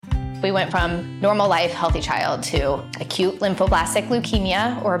We went from normal life, healthy child to acute lymphoblastic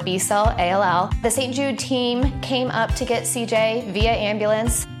leukemia, or B-cell ALL. The St. Jude team came up to get CJ via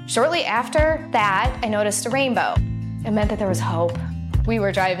ambulance. Shortly after that, I noticed a rainbow. It meant that there was hope. We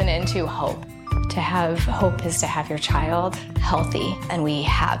were driving into hope. To have hope is to have your child healthy, and we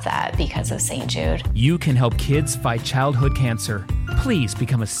have that because of St. Jude. You can help kids fight childhood cancer. Please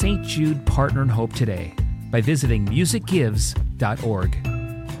become a St. Jude Partner in Hope today by visiting musicgives.org.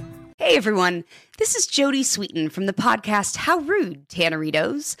 Hey everyone, this is Jody Sweeten from the podcast How Rude,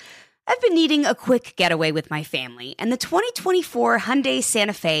 Tanneritos. I've been needing a quick getaway with my family, and the 2024 Hyundai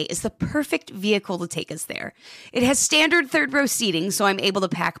Santa Fe is the perfect vehicle to take us there. It has standard third-row seating, so I'm able to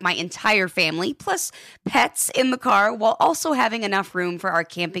pack my entire family, plus pets, in the car, while also having enough room for our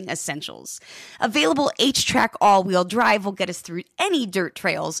camping essentials. Available H-Track all-wheel drive will get us through any dirt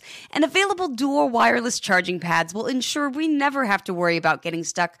trails, and available dual wireless charging pads will ensure we never have to worry about getting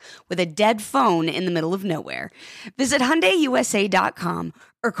stuck with a dead phone in the middle of nowhere. Visit HyundaiUSA.com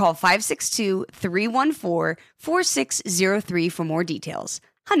or call 562-314-4603 for more details.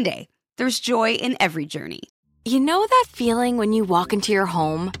 Hyundai, there's joy in every journey. You know that feeling when you walk into your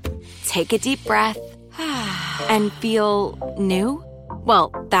home, take a deep breath, and feel new?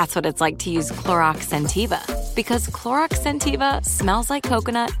 Well, that's what it's like to use Clorox Scentiva. Because Clorox Scentiva smells like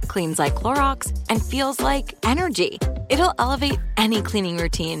coconut, cleans like Clorox, and feels like energy. It'll elevate any cleaning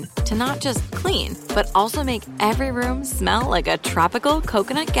routine to not just clean, but also make every room smell like a tropical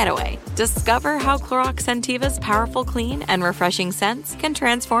coconut getaway. Discover how Clorox Scentiva's powerful clean and refreshing scents can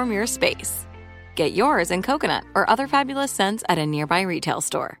transform your space. Get yours in coconut or other fabulous scents at a nearby retail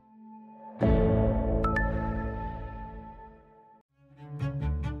store.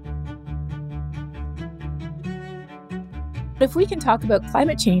 If we can talk about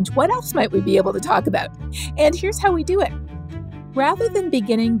climate change, what else might we be able to talk about? And here's how we do it. Rather than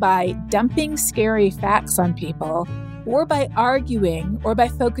beginning by dumping scary facts on people, or by arguing, or by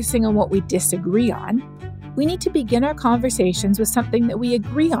focusing on what we disagree on, we need to begin our conversations with something that we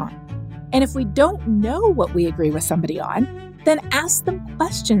agree on. And if we don't know what we agree with somebody on, then ask them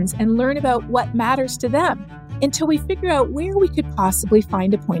questions and learn about what matters to them until we figure out where we could possibly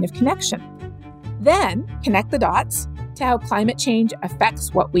find a point of connection. Then connect the dots to how climate change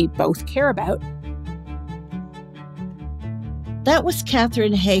affects what we both care about. That was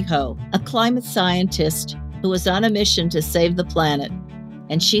Katharine Hayhoe, a climate scientist who was on a mission to save the planet.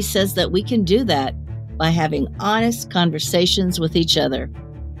 And she says that we can do that by having honest conversations with each other.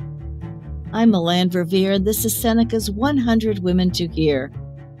 I'm Melanne Verveer, and this is Seneca's 100 Women to Hear.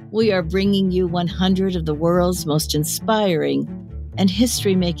 We are bringing you 100 of the world's most inspiring and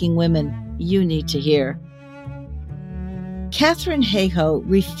history-making women you need to hear. Katharine Hayhoe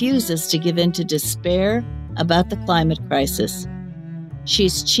refuses to give in to despair about the climate crisis.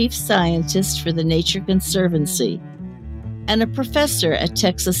 She's chief scientist for the Nature Conservancy and a professor at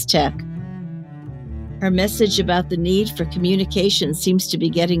Texas Tech. Her message about the need for communication seems to be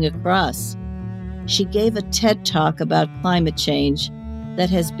getting across. She gave a TED Talk about climate change that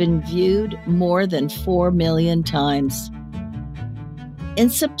has been viewed more than 4 million times. In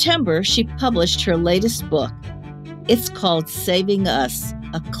September, she published her latest book. It's called Saving Us,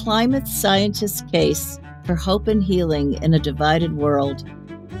 a climate scientist's case for hope and healing in a divided world.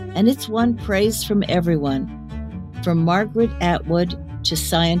 And it's won praise from everyone, from Margaret Atwood to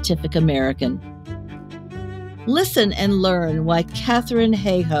Scientific American. Listen and learn why Katharine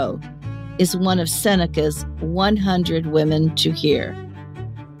Hayhoe is one of Seneca's 100 Women to Hear.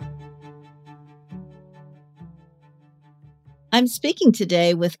 I'm speaking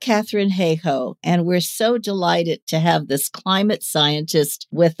today with Katharine Hayhoe, and we're so delighted to have this climate scientist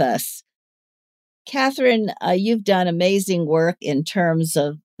with us. Katharine, you've done amazing work in terms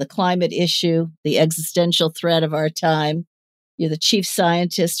of the climate issue, the existential threat of our time. You're the chief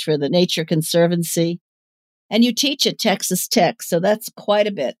scientist for the Nature Conservancy, and you teach at Texas Tech, so that's quite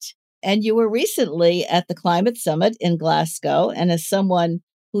a bit. And you were recently at the Climate Summit in Glasgow, and as someone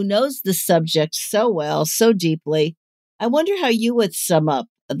who knows the subject so well, so deeply, I wonder how you would sum up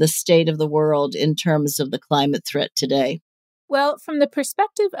the state of the world in terms of the climate threat today. Well, from the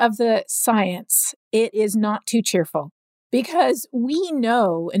perspective of the science, it is not too cheerful because we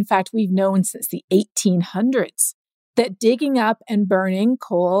know, in fact, we've known since the 1800s, that digging up and burning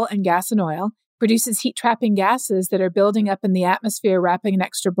coal and gas and oil produces heat-trapping gases that are building up in the atmosphere, wrapping an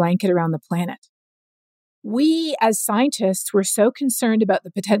extra blanket around the planet. We, as scientists, were so concerned about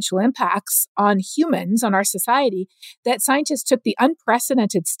the potential impacts on humans, on our society, that scientists took the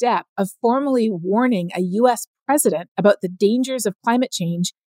unprecedented step of formally warning a U.S. president about the dangers of climate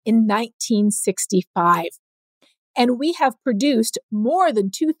change in 1965. And we have produced more than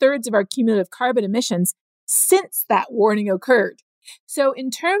 2/3 of our cumulative carbon emissions since that warning occurred. So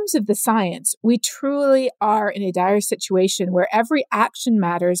in terms of the science, we truly are in a dire situation where every action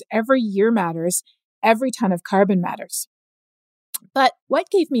matters, every year matters, every ton of carbon matters. But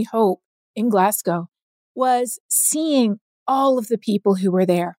what gave me hope in Glasgow was seeing all of the people who were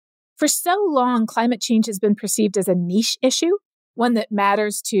there. For so long, climate change has been perceived as a niche issue, one that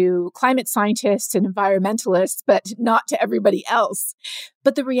matters to climate scientists and environmentalists, but not to everybody else.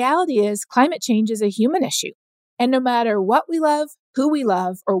 But the reality is climate change is a human issue. And no matter what we love, who we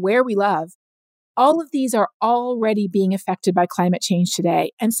love, or where we love, all of these are already being affected by climate change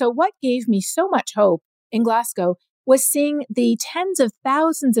today. And so what gave me so much hope in Glasgow was seeing the tens of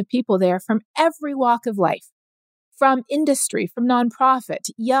thousands of people there from every walk of life, from industry, from nonprofit,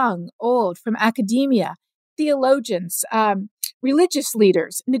 young, old, from academia, theologians, religious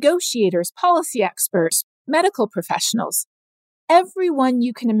leaders, negotiators, policy experts, medical professionals. Everyone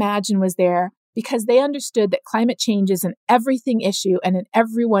you can imagine was there because they understood that climate change is an everything issue and an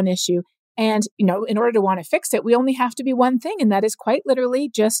everyone issue. And, in order to want to fix it, we only have to be one thing, and that is quite literally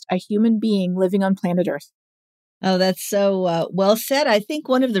just a human being living on planet Earth. Oh, that's so well said. I think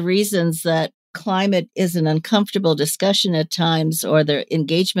one of the reasons that climate is an uncomfortable discussion at times, or the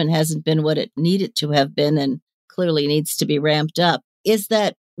engagement hasn't been what it needed to have been and clearly needs to be ramped up, is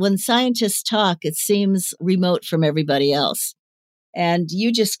that when scientists talk, it seems remote from everybody else. And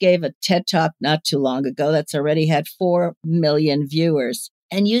you just gave a TED Talk not too long ago that's already had 4 million viewers.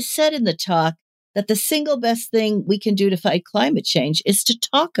 And you said in the talk that the single best thing we can do to fight climate change is to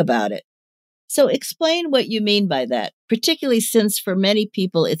talk about it. So explain what you mean by that, particularly since for many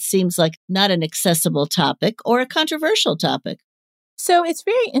people it seems like not an accessible topic or a controversial topic. So it's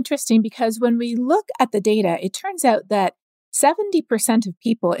very interesting because when we look at the data, it turns out that 70% of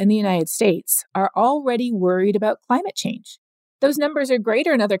people in the United States are already worried about climate change. Those numbers are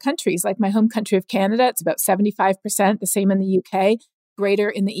greater in other countries, like my home country of Canada. It's about 75%, the same in the UK, greater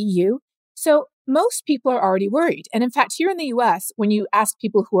in the EU. So most people are already worried. And in fact, here in the US, when you ask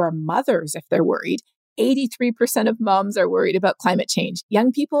people who are mothers if they're worried, 83% of moms are worried about climate change.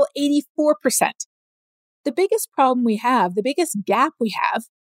 Young people, 84%. The biggest problem we have, the biggest gap we have,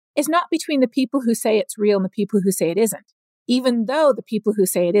 is not between the people who say it's real and the people who say it isn't, even though the people who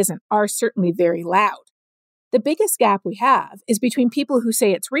say it isn't are certainly very loud. The biggest gap we have is between people who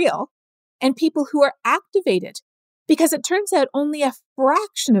say it's real and people who are activated, because it turns out only a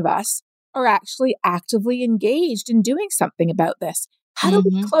fraction of us are actually actively engaged in doing something about this. How do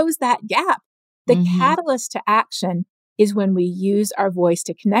we close that gap? The catalyst to action is when we use our voice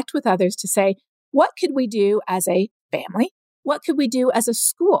to connect with others to say, what could we do as a family? What could we do as a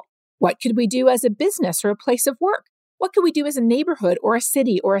school? What could we do as a business or a place of work? What could we do as a neighborhood or a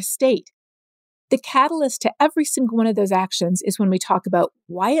city or a state? The catalyst to every single one of those actions is when we talk about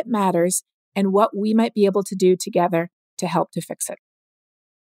why it matters and what we might be able to do together to help to fix it.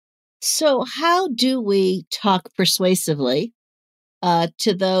 So how do we talk persuasively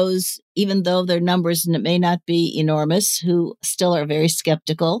to those, even though their numbers may not be enormous, who still are very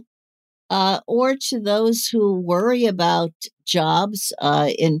skeptical, or to those who worry about jobs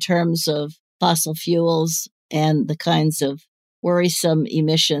in terms of fossil fuels and the kinds of worrisome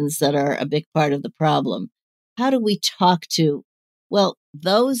emissions that are a big part of the problem? How do we talk to,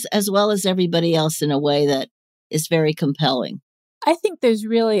 those as well as everybody else in a way that is very compelling? I think there's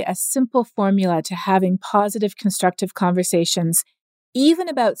really a simple formula to having positive, constructive conversations, even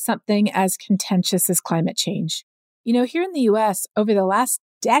about something as contentious as climate change. Here in the US, over the last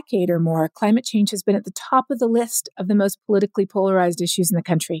decade or more, climate change has been at the top of the list of the most politically polarized issues in the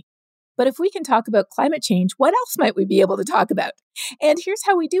country. But if we can talk about climate change, what else might we be able to talk about? And here's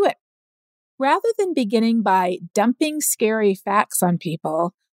how we do it. Rather than beginning by dumping scary facts on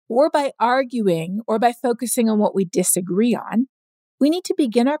people, or by arguing, or by focusing on what we disagree on, we need to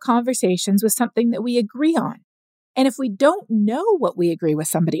begin our conversations with something that we agree on. And if we don't know what we agree with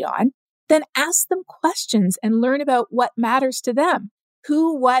somebody on, then ask them questions and learn about what matters to them,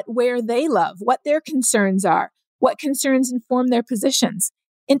 who, what, where they love, what their concerns are, what concerns inform their positions,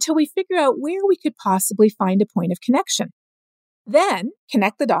 until we figure out where we could possibly find a point of connection. Then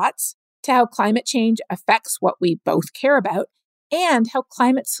connect the dots to how climate change affects what we both care about and how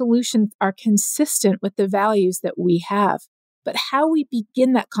climate solutions are consistent with the values that we have. But how we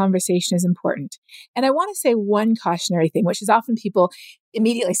begin that conversation is important. And I want to say one cautionary thing, which is often people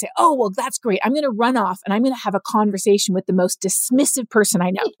immediately say, oh, well, that's great. I'm going to run off and I'm going to have a conversation with the most dismissive person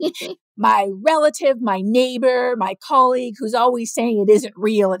I know. My relative, my neighbor, my colleague who's always saying it isn't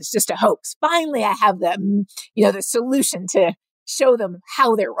real and it's just a hoax. Finally, I have the solution to show them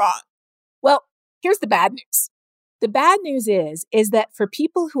how they're wrong. Well, here's the bad news. The bad news is that for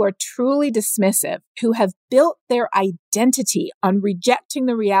people who are truly dismissive, who have built their identity on rejecting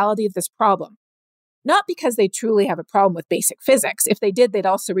the reality of this problem, not because they truly have a problem with basic physics. If they did, they'd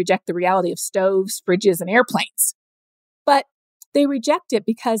also reject the reality of stoves, fridges, and airplanes. But they reject it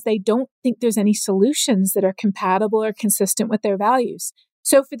because they don't think there's any solutions that are compatible or consistent with their values.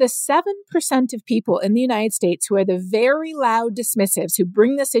 So for the 7% of people in the United States who are the very loud dismissives who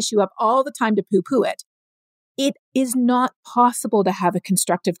bring this issue up all the time to poo-poo it, it is not possible to have a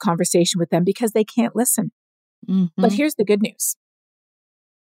constructive conversation with them because they can't listen. Mm-hmm. But here's the good news.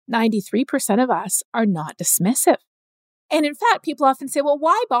 93% of us are not dismissive. And in fact, people often say, well,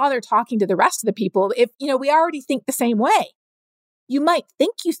 why bother talking to the rest of the people if, we already think the same way? You might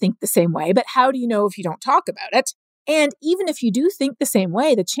think you think the same way, but how do you know if you don't talk about it? And even if you do think the same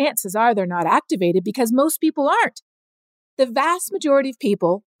way, the chances are they're not activated because most people aren't. The vast majority of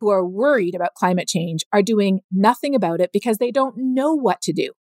people who are worried about climate change are doing nothing about it because they don't know what to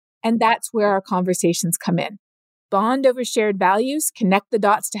do. And that's where our conversations come in. Bond over shared values, connect the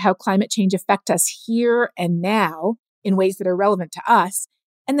dots to how climate change affects us here and now in ways that are relevant to us,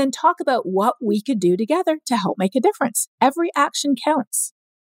 and then talk about what we could do together to help make a difference. Every action counts.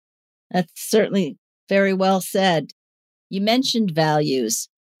 That's certainly very well said. You mentioned values,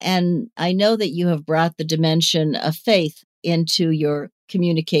 and I know that you have brought the dimension of faith into your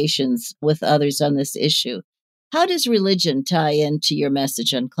communications with others on this issue. How does religion tie into your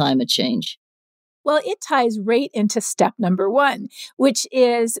message on climate change? Well, it ties right into step number 1, which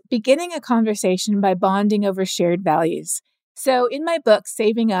is beginning a conversation by bonding over shared values. So in my book,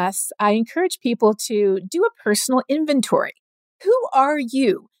 Saving Us, I encourage people to do a personal inventory. Who are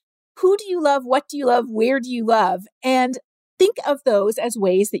you? Who do you love? What do you love? Where do you love? And think of those as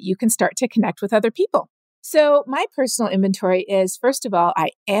ways that you can start to connect with other people. So my personal inventory is, first of all,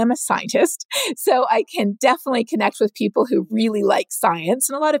 I am a scientist, so I can definitely connect with people who really like science.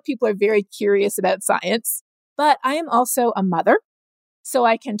 And a lot of people are very curious about science. But I am also a mother, so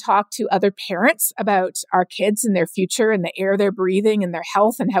I can talk to other parents about our kids and their future and the air they're breathing and their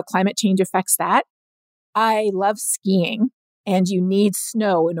health and how climate change affects that. I love skiing, and you need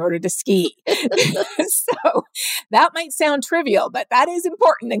snow in order to ski. So that might sound trivial, but that is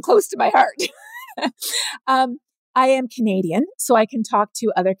important and close to my heart. I am Canadian, so I can talk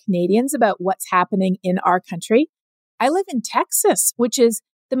to other Canadians about what's happening in our country. I live in Texas, which is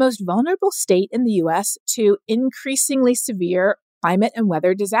the most vulnerable state in the U.S. to increasingly severe climate and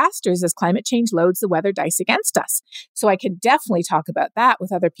weather disasters as climate change loads the weather dice against us. So I can definitely talk about that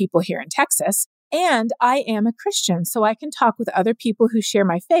with other people here in Texas. And I am a Christian, so I can talk with other people who share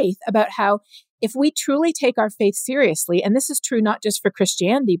my faith about how if we truly take our faith seriously, and this is true not just for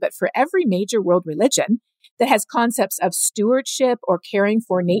Christianity, but for every major world religion that has concepts of stewardship or caring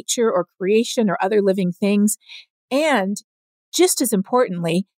for nature or creation or other living things, and just as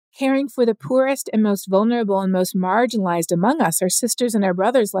importantly, caring for the poorest and most vulnerable and most marginalized among us, our sisters and our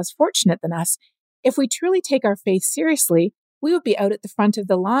brothers less fortunate than us, if we truly take our faith seriously, we would be out at the front of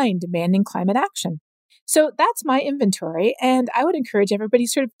the line demanding climate action. So that's my inventory, and I would encourage everybody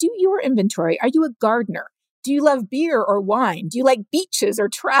to sort of do your inventory. Are you a gardener? Do you love beer or wine? Do you like beaches or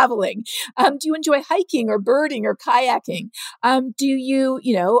traveling? Do you enjoy hiking or birding or kayaking? Are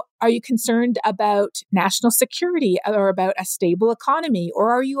you concerned about national security or about a stable economy?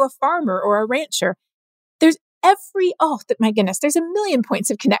 Or are you a farmer or a rancher? There's there's a million points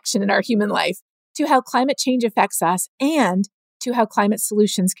of connection in our human life to how climate change affects us and to how climate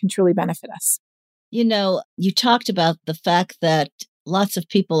solutions can truly benefit us. You talked about the fact that lots of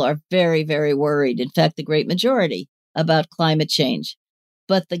people are very, very worried. In fact, the great majority about climate change.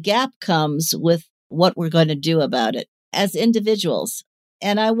 But the gap comes with what we're going to do about it as individuals.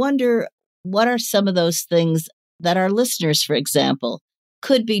 And I wonder, what are some of those things that our listeners, for example,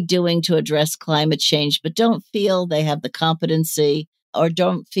 could be doing to address climate change, but don't feel they have the competency or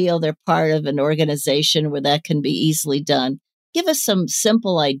don't feel they're part of an organization where that can be easily done? Give us some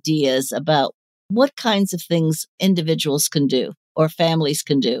simple ideas about what kinds of things individuals can do or families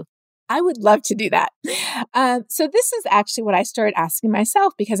can do. I would love to do that. So this is actually what I started asking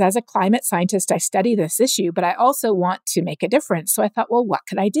myself, because as a climate scientist, I study this issue, but I also want to make a difference. So I thought, well, what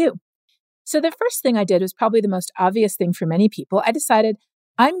could I do? So the first thing I did was probably the most obvious thing for many people. I decided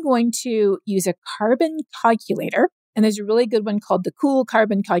I'm going to use a carbon calculator. And there's a really good one called the Cool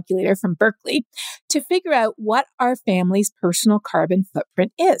Carbon Calculator from Berkeley to figure out what our family's personal carbon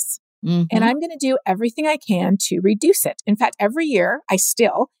footprint is. Mm-hmm. And I'm going to do everything I can to reduce it. In fact, every year I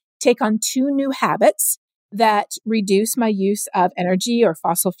still take on 2 new habits that reduce my use of energy or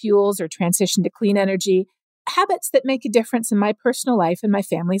fossil fuels or transition to clean energy, habits that make a difference in my personal life and my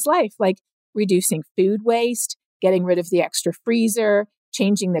family's life, like reducing food waste, getting rid of the extra freezer,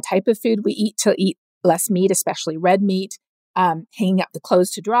 changing the type of food we eat to eat less meat, especially red meat, hanging up the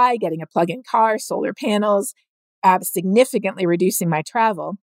clothes to dry, getting a plug-in car, solar panels, significantly reducing my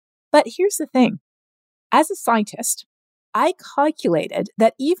travel. But here's the thing. As a scientist, I calculated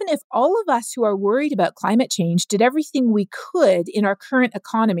that even if all of us who are worried about climate change did everything we could in our current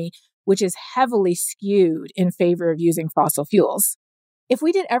economy, which is heavily skewed in favor of using fossil fuels, if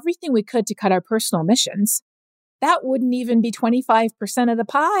we did everything we could to cut our personal emissions, that wouldn't even be 25% of the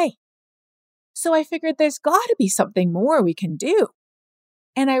pie. So I figured there's got to be something more we can do.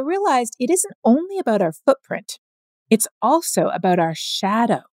 And I realized it isn't only about our footprint. It's also about our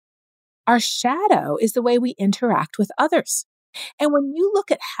shadow. Our shadow is the way we interact with others. And when you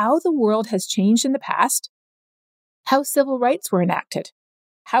look at how the world has changed in the past, how civil rights were enacted,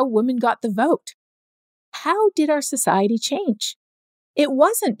 how women got the vote, how did our society change? It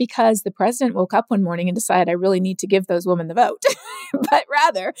wasn't because the president woke up one morning and decided, I really need to give those women the vote, but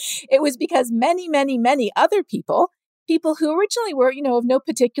rather it was because many, many, many other people who originally were, of no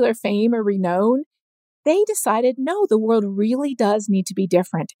particular fame or renown, they decided, no, the world really does need to be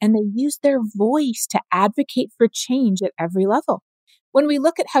different. And they used their voice to advocate for change at every level. When we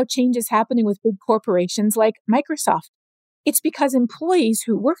look at how change is happening with big corporations like Microsoft, it's because employees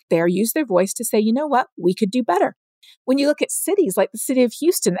who work there use their voice to say, you know what, we could do better. When you look at cities like the city of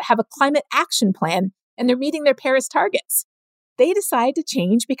Houston that have a climate action plan and they're meeting their Paris targets, they decide to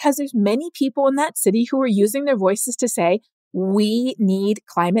change because there's many people in that city who are using their voices to say, we need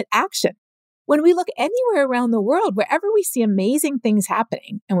climate action. When we look anywhere around the world, wherever we see amazing things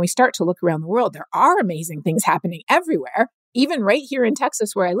happening, and we start to look around the world, there are amazing things happening everywhere, even right here in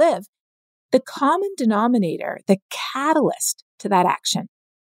Texas where I live. The common denominator, the catalyst to that action,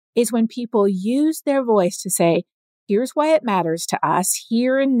 is when people use their voice to say, here's why it matters to us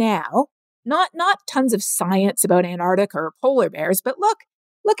here and now. Not tons of science about Antarctica or polar bears, but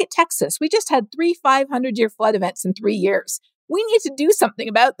look at Texas. We just had 3 500-year flood events in 3 years. We need to do something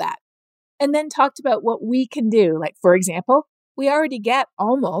about that. And then talked about what we can do. Like, for example, we already get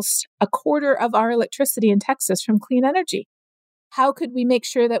almost a quarter of our electricity in Texas from clean energy. How could we make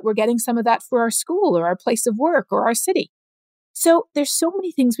sure that we're getting some of that for our school or our place of work or our city? So there's so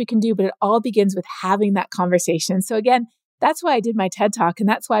many things we can do, but it all begins with having that conversation. So again, that's why I did my TED Talk, and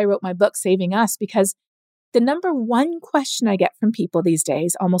that's why I wrote my book, Saving Us, because the number one question I get from people these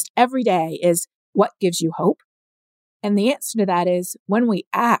days, almost every day, is what gives you hope? And the answer to that is when we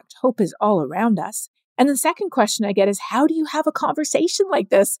act, hope is all around us. And the second question I get is, how do you have a conversation like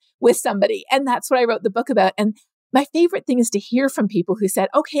this with somebody? And that's what I wrote the book about. And my favorite thing is to hear from people who said,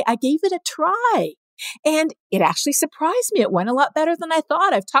 okay, I gave it a try. And it actually surprised me. It went a lot better than I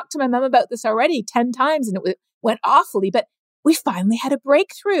thought. I've talked to my mom about this already 10 times and it went awfully, but we finally had a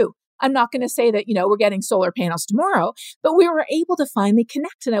breakthrough. I'm not going to say that, we're getting solar panels tomorrow, but we were able to finally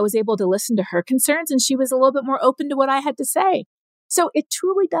connect and I was able to listen to her concerns and she was a little bit more open to what I had to say. So it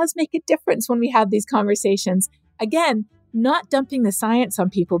truly does make a difference when we have these conversations. Again, not dumping the science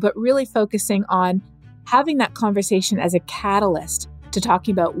on people, but really focusing on having that conversation as a catalyst to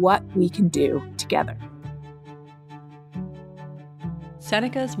talking about what we can do together.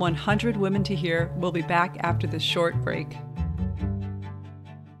 Seneca's 100 Women to Hear will be back after this short break.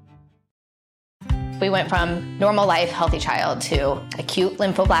 We went from normal life, healthy child to acute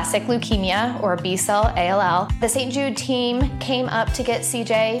lymphoblastic leukemia or B-cell ALL. The St. Jude team came up to get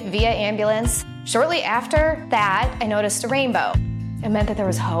CJ via ambulance. Shortly after that, I noticed a rainbow. It meant that there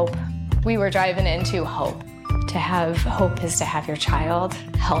was hope. We were driving into hope. To have hope is to have your child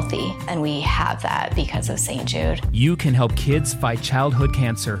healthy, and we have that because of St. Jude. You can help kids fight childhood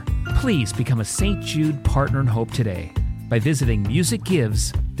cancer. Please become a St. Jude Partner in Hope today by visiting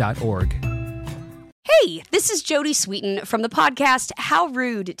musicgives.org. Hey, this is Jodie Sweetin from the podcast How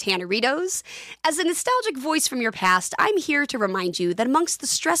Rude, Tanneritos. As a nostalgic voice from your past, I'm here to remind you that amongst the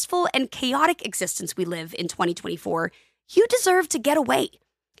stressful and chaotic existence we live in 2024, you deserve to get away.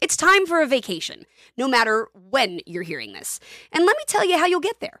 It's time for a vacation, no matter when you're hearing this. And let me tell you how you'll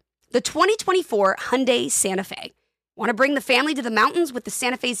get there. The 2024 Hyundai Santa Fe. Want to bring the family to the mountains with the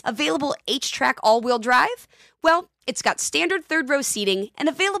Santa Fe's available H-Track all-wheel drive? Well, it's got standard third-row seating and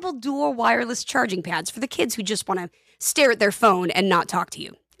available dual wireless charging pads for the kids who just want to stare at their phone and not talk to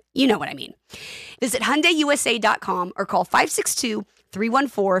you. You know what I mean. Visit HyundaiUSA.com or call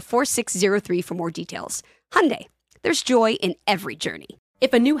 562-314-4603 for more details. Hyundai, there's joy in every journey.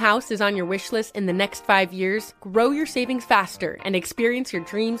 If a new house is on your wish list in the next 5 years, grow your savings faster and experience your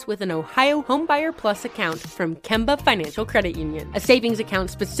dreams with an Ohio Homebuyer Plus account from Kemba Financial Credit Union. A savings account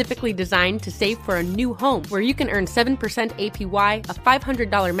specifically designed to save for a new home where you can earn 7% APY, a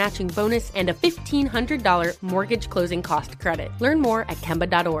 $500 matching bonus, and a $1,500 mortgage closing cost credit. Learn more at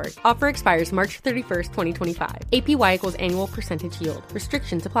Kemba.org. Offer expires March 31st, 2025. APY equals annual percentage yield.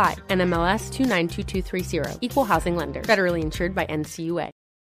 Restrictions apply. NMLS 292230. Equal housing lender. Federally insured by NCUA.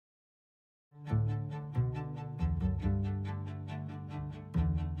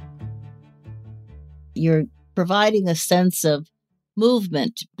 You're providing a sense of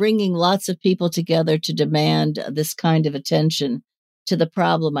movement, bringing lots of people together to demand this kind of attention to the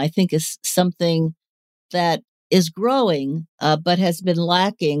problem, I think is something that is growing, but has been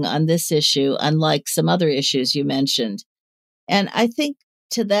lacking on this issue, unlike some other issues you mentioned. And I think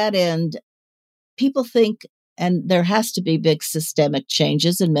to that end, people think, and there has to be big systemic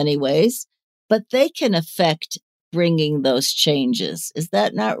changes in many ways, but they can affect bringing those changes. Is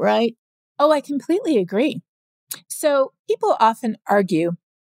that not right? Oh, I completely agree. So people often argue,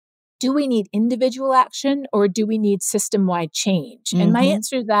 do we need individual action or do we need system-wide change? And my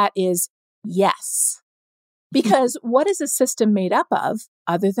answer to that is yes. Because what is a system made up of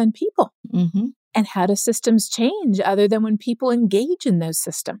other than people? And how do systems change other than when people engage in those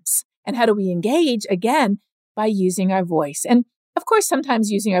systems? And how do we engage? Again, by using our voice. And of course,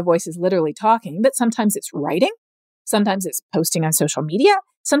 sometimes using our voice is literally talking, but sometimes it's writing. Sometimes it's posting on social media.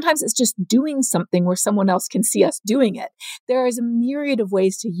 Sometimes it's just doing something where someone else can see us doing it. There is a myriad of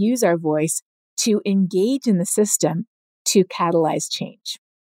ways to use our voice to engage in the system to catalyze change.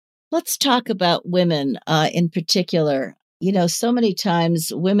 Let's talk about women in particular. You know, so many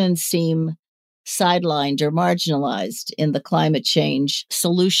times women seem sidelined or marginalized in the climate change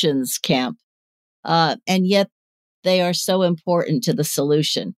solutions camp, and yet they are so important to the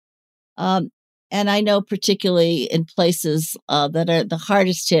solution. And I know particularly in places that are the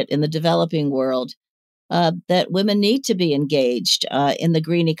hardest hit in the developing world, that women need to be engaged in the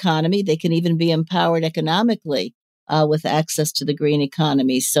green economy. They can even be empowered economically with access to the green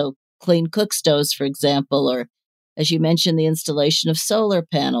economy. So clean cook stoves, for example, or as you mentioned, the installation of solar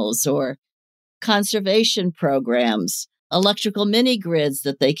panels or conservation programs, electrical mini grids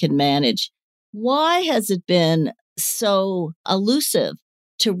that they can manage. Why has it been so elusive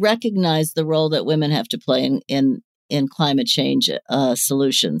to recognize the role that women have to play in climate change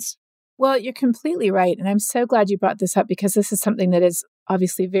solutions? Well, you're completely right. And I'm so glad you brought this up because this is something that is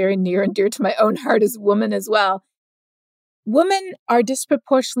obviously very near and dear to my own heart as a woman as well. Women are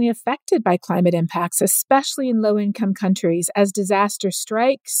disproportionately affected by climate impacts, especially in low-income countries, as disaster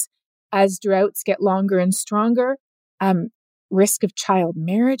strikes, as droughts get longer and stronger, risk of child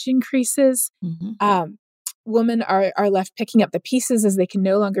marriage increases. Women are left picking up the pieces as they can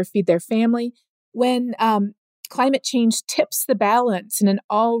no longer feed their family. When climate change tips the balance in an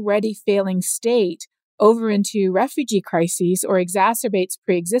already failing state over into refugee crises or exacerbates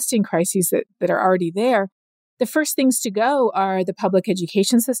pre-existing crises that are already there, the first things to go are the public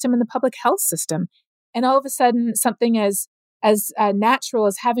education system and the public health system. And all of a sudden, something as natural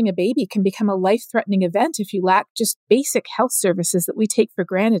as having a baby can become a life-threatening event if you lack just basic health services that we take for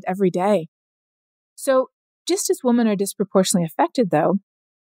granted every day. So just as women are disproportionately affected, though,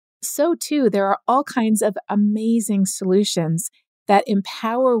 so too there are all kinds of amazing solutions that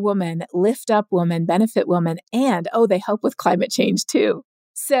empower women, lift up women, benefit women, and, they help with climate change too.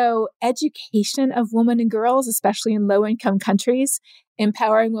 So education of women and girls, especially in low-income countries,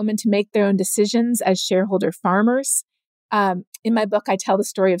 empowering women to make their own decisions as shareholder farmers. In my book, I tell the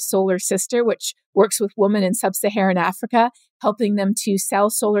story of Solar Sister, which works with women in sub-Saharan Africa, helping them to sell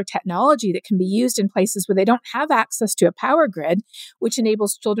solar technology that can be used in places where they don't have access to a power grid, which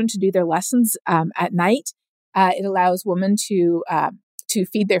enables children to do their lessons at night. It allows women to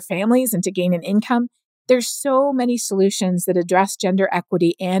feed their families and to gain an income. There's so many solutions that address gender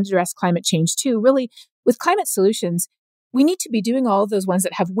equity and address climate change too. Really, with climate solutions, we need to be doing all of those ones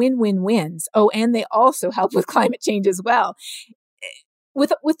that have win-win-wins. And they also help with climate change as well.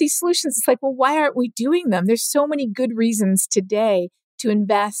 With these solutions, it's like, well, why aren't we doing them? There's so many good reasons today to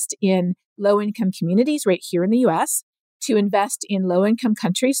invest in low-income communities right here in the U.S., to invest in low-income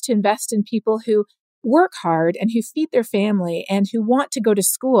countries, to invest in people who work hard and who feed their family and who want to go to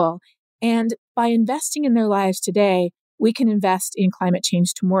school. And by investing in their lives today, we can invest in climate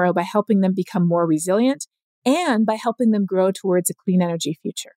change tomorrow by helping them become more resilient and by helping them grow towards a clean energy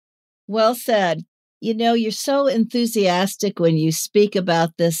future. Well said. You know, you're so enthusiastic when you speak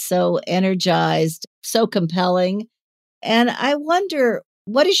about this, so energized, so compelling. And I wonder,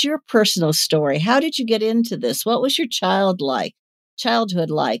 what is your personal story? How did you get into this? What was your child like? childhood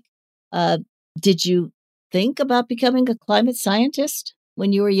like? Did you think about becoming a climate scientist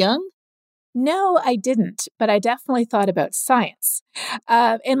when you were young? No, I didn't, but I definitely thought about science.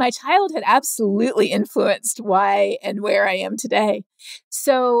 And my childhood absolutely influenced why and where I am today.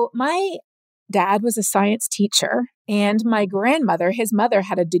 So my dad was a science teacher, and my grandmother, his mother,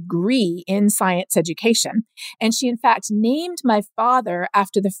 had a degree in science education. And she, in fact, named my father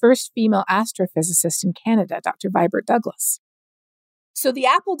after the first female astrophysicist in Canada, Dr. Vibert Douglas. So the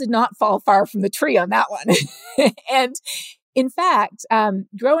apple did not fall far from the tree on that one. And in fact,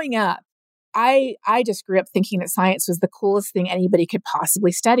 growing up, I just grew up thinking that science was the coolest thing anybody could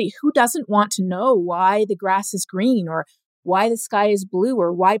possibly study. Who doesn't want to know why the grass is green or why the sky is blue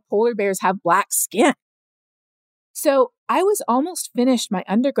or why polar bears have black skin? So I was almost finished my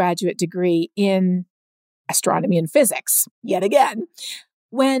undergraduate degree in astronomy and physics, yet again,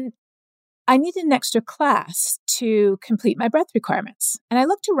 when I needed an extra class to complete my breadth requirements. And I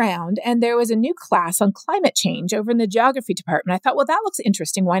looked around and there was a new class on climate change over in the geography department. I thought, well, that looks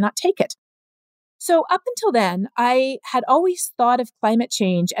interesting. Why not take it? So up until then, I had always thought of climate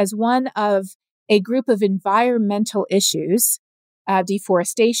change as one of a group of environmental issues,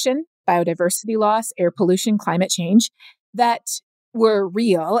 deforestation, biodiversity loss, air pollution, climate change, that were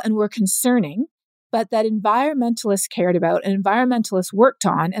real and were concerning, but that environmentalists cared about and environmentalists worked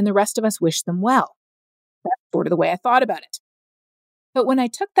on, and the rest of us wished them well. That's sort of the way I thought about it. But when I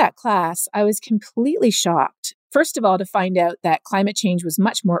took that class, I was completely shocked, first of all, to find out that climate change was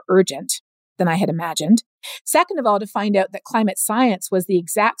much more urgent than I had imagined. Second of all, to find out that climate science was the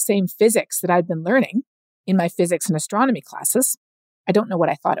exact same physics that I'd been learning in my physics and astronomy classes. I don't know what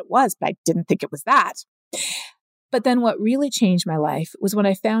I thought it was, but I didn't think it was that. But then what really changed my life was when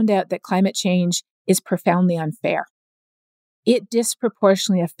I found out that climate change is profoundly unfair. It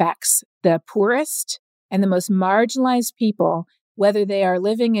disproportionately affects the poorest and the most marginalized people, whether they are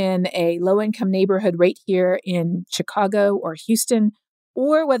living in a low-income neighborhood right here in Chicago or Houston,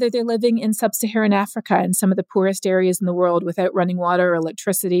 or whether they're living in sub-Saharan Africa in some of the poorest areas in the world without running water or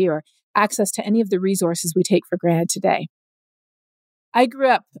electricity or access to any of the resources we take for granted today. I grew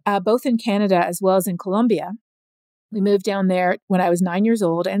up both in Canada as well as in Colombia. We moved down there when I was 9 years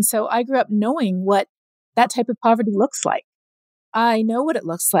old, and so I grew up knowing what that type of poverty looks like. I know what it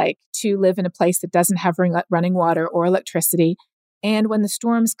looks like to live in a place that doesn't have running water or electricity, and when the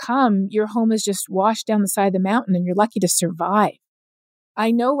storms come, your home is just washed down the side of the mountain and you're lucky to survive.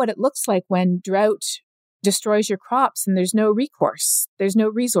 I know what it looks like when drought destroys your crops and there's no recourse, there's no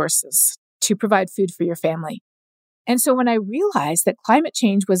resources to provide food for your family. And so when I realized that climate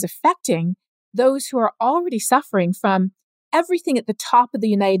change was affecting those who are already suffering from everything at the top of the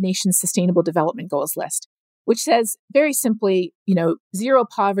United Nations Sustainable Development Goals list, which says very simply, zero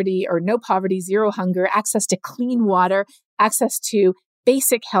poverty or no poverty, zero hunger, access to clean water, access to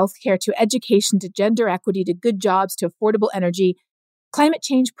basic healthcare, to education, to gender equity, to good jobs, to affordable energy. Climate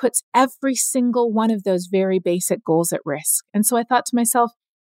change puts every single one of those very basic goals at risk. And so I thought to myself,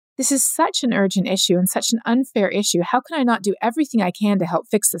 this is such an urgent issue and such an unfair issue. How can I not do everything I can to help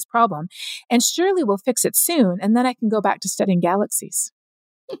fix this problem? And surely we'll fix it soon, and then I can go back to studying galaxies.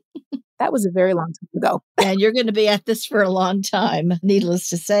 That was a very long time ago. And you're going to be at this for a long time, needless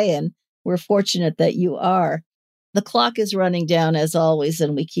to say, and we're fortunate that you are. The clock is running down as always,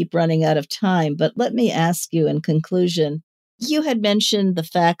 and we keep running out of time. But let me ask you in conclusion, you had mentioned the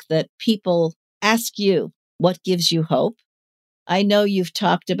fact that people ask you what gives you hope. I know you've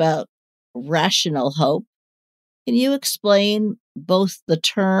talked about rational hope. Can you explain both the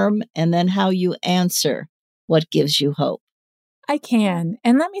term and then how you answer what gives you hope? I can.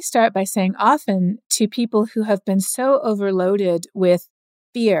 And let me start by saying often to people who have been so overloaded with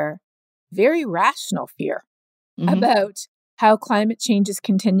fear, very rational fear, about how climate change is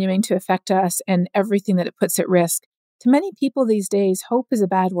continuing to affect us and everything that it puts at risk. To many people these days, hope is a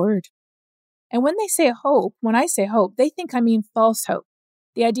bad word. And when they say hope, when I say hope, they think I mean false hope.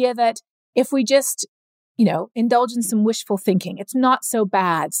 The idea that if we just, indulge in some wishful thinking, it's not so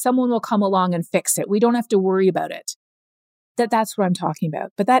bad. Someone will come along and fix it. We don't have to worry about it. That's what I'm talking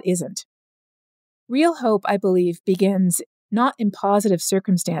about. But that isn't. Real hope, I believe, begins not in positive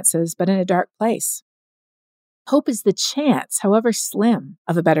circumstances, but in a dark place. Hope is the chance, however slim,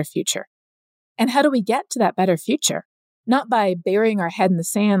 of a better future. And how do we get to that better future? Not by burying our head in the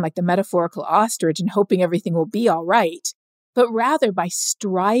sand like the metaphorical ostrich and hoping everything will be all right, but rather by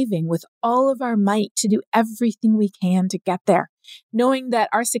striving with all of our might to do everything we can to get there, knowing that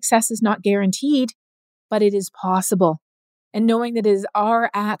our success is not guaranteed, but it is possible, and knowing that it is our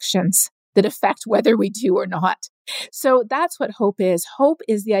actions that affect whether we do or not. So that's what hope is. Hope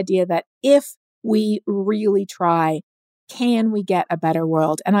is the idea that if we really try, can we get a better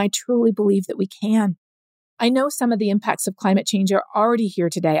world? And I truly believe that we can. I know some of the impacts of climate change are already here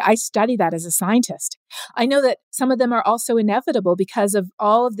today. I study that as a scientist. I know that some of them are also inevitable because of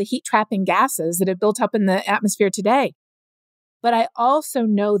all of the heat-trapping gases that have built up in the atmosphere today. But I also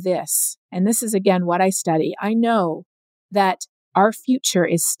know this, and this is, again, what I study. I know that our future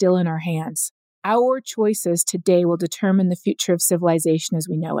is still in our hands. Our choices today will determine the future of civilization as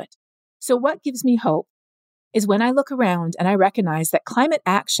we know it. So what gives me hope is when I look around and I recognize that climate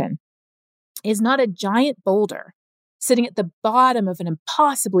action is not a giant boulder sitting at the bottom of an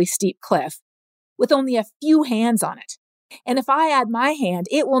impossibly steep cliff with only a few hands on it. And if I add my hand,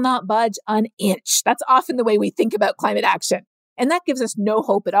 it will not budge an inch. That's often the way we think about climate action. And that gives us no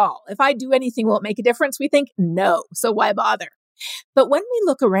hope at all. If I do anything, will it make a difference? We think no. So why bother? But when we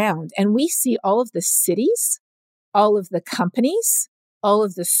look around and we see all of the cities, all of the companies, all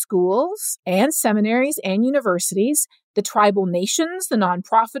of the schools and seminaries and universities, the tribal nations, the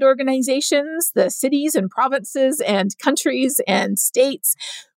nonprofit organizations, the cities and provinces and countries and states,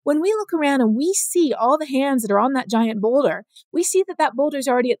 when we look around and we see all the hands that are on that giant boulder, we see that that boulder is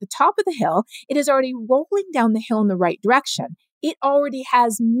already at the top of the hill. It is already rolling down the hill in the right direction. It already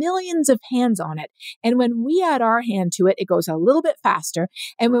has millions of hands on it. And when we add our hand to it, it goes a little bit faster.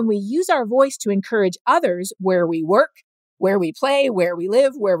 And when we use our voice to encourage others where we work, where we play, where we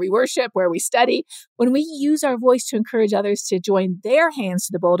live, where we worship, where we study, when we use our voice to encourage others to join their hands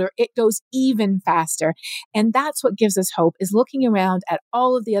to the boulder, it goes even faster. And that's what gives us hope, is looking around at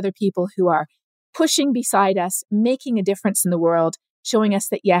all of the other people who are pushing beside us, making a difference in the world, showing us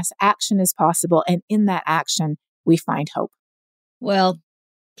that, yes, action is possible. And in that action, we find hope. Well,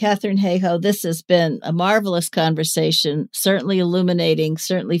 Katharine Hayhoe, this has been a marvelous conversation, certainly illuminating,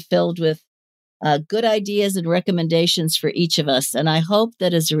 certainly filled with good ideas and recommendations for each of us. And I hope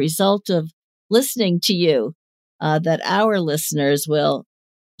that as a result of listening to you, that our listeners will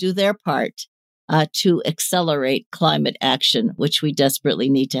do their part to accelerate climate action, which we desperately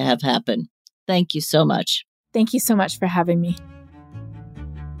need to have happen. Thank you so much. Thank you so much for having me.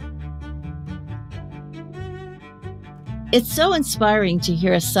 It's so inspiring to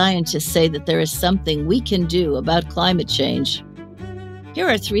hear a scientist say that there is something we can do about climate change. Here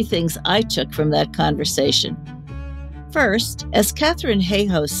are 3 things I took from that conversation. First, as Katharine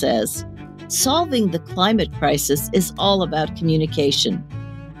Hayhoe says, solving the climate crisis is all about communication,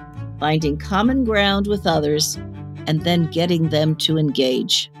 finding common ground with others, and then getting them to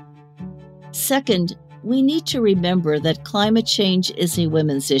engage. Second, we need to remember that climate change is a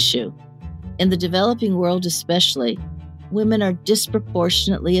women's issue. In the developing world especially, women are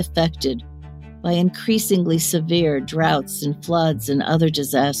disproportionately affected by increasingly severe droughts and floods and other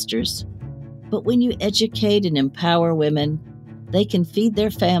disasters. But when you educate and empower women, they can feed their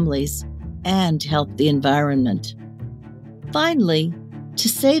families and help the environment. Finally, to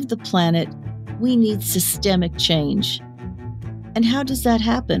save the planet, we need systemic change. And how does that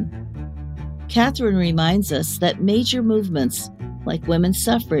happen? Katharine reminds us that major movements, like women's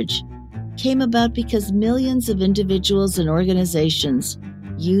suffrage, came about because millions of individuals and organizations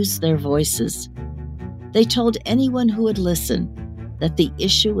used their voices. They told anyone who would listen that the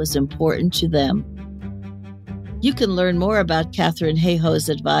issue was important to them. You can learn more about Katharine Hayhoe's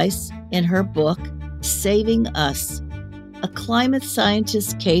advice in her book, Saving Us, A Climate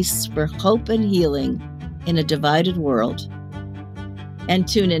Scientist's Case for Hope and Healing in a Divided World. And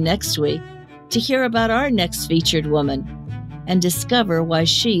tune in next week to hear about our next featured woman and discover why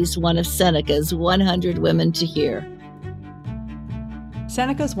she's one of Seneca's 100 Women to Hear.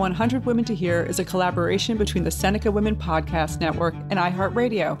 Seneca's 100 Women to Hear is a collaboration between the Seneca Women Podcast Network and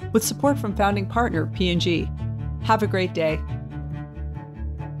iHeartRadio, with support from founding partner P&G. Have a great day.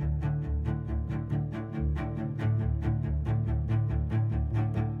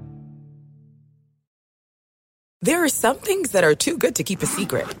 There are some things that are too good to keep a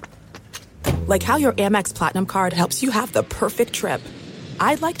secret. Like how your Amex Platinum card helps you have the perfect trip.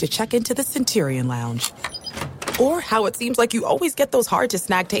 I'd like to check into the Centurion Lounge. Or how it seems like you always get those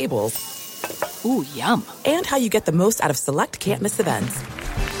hard-to-snag tables. Ooh, yum. And how you get the most out of select can't-miss events.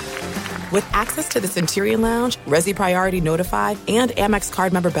 With access to the Centurion Lounge, Resi Priority Notified, and Amex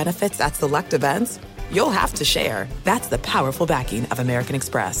card member benefits at select events, you'll have to share. That's the powerful backing of American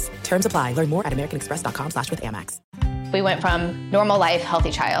Express. Terms apply. Learn more at americanexpress.com/withAmex. We went from normal life,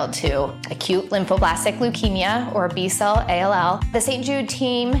 healthy child to acute lymphoblastic leukemia, or B-cell ALL. The St. Jude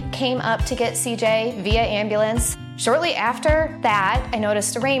team came up to get CJ via ambulance. Shortly after that, I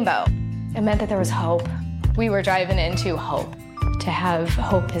noticed a rainbow. It meant that there was hope. We were driving into hope. To have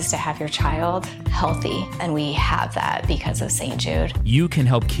hope is to have your child healthy, and we have that because of St. Jude. You can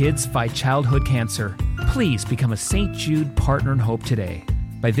help kids fight childhood cancer. Please become a St. Jude Partner in Hope today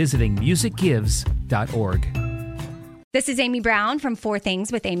by visiting musicgives.org. This is Amy Brown from 4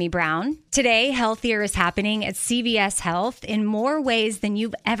 Things with Amy Brown. Today, Healthier is happening at CVS Health in more ways than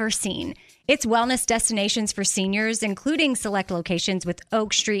you've ever seen. It's wellness destinations for seniors, including select locations with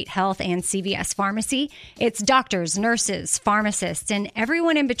Oak Street Health and CVS Pharmacy. It's doctors, nurses, pharmacists, and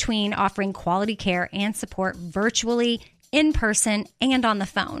everyone in between offering quality care and support virtually, in person, and on the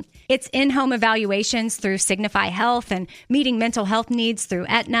phone. It's in-home evaluations through Signify Health and meeting mental health needs through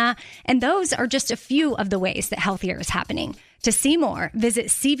Aetna. And those are just a few of the ways that Healthier is happening. To see more, visit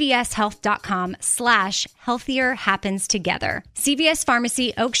cvshealth.com/healthier happens together. CVS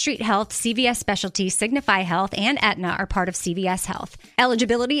Pharmacy, Oak Street Health, CVS Specialty, Signify Health, and Aetna are part of CVS Health.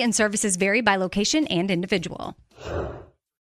 Eligibility and services vary by location and individual.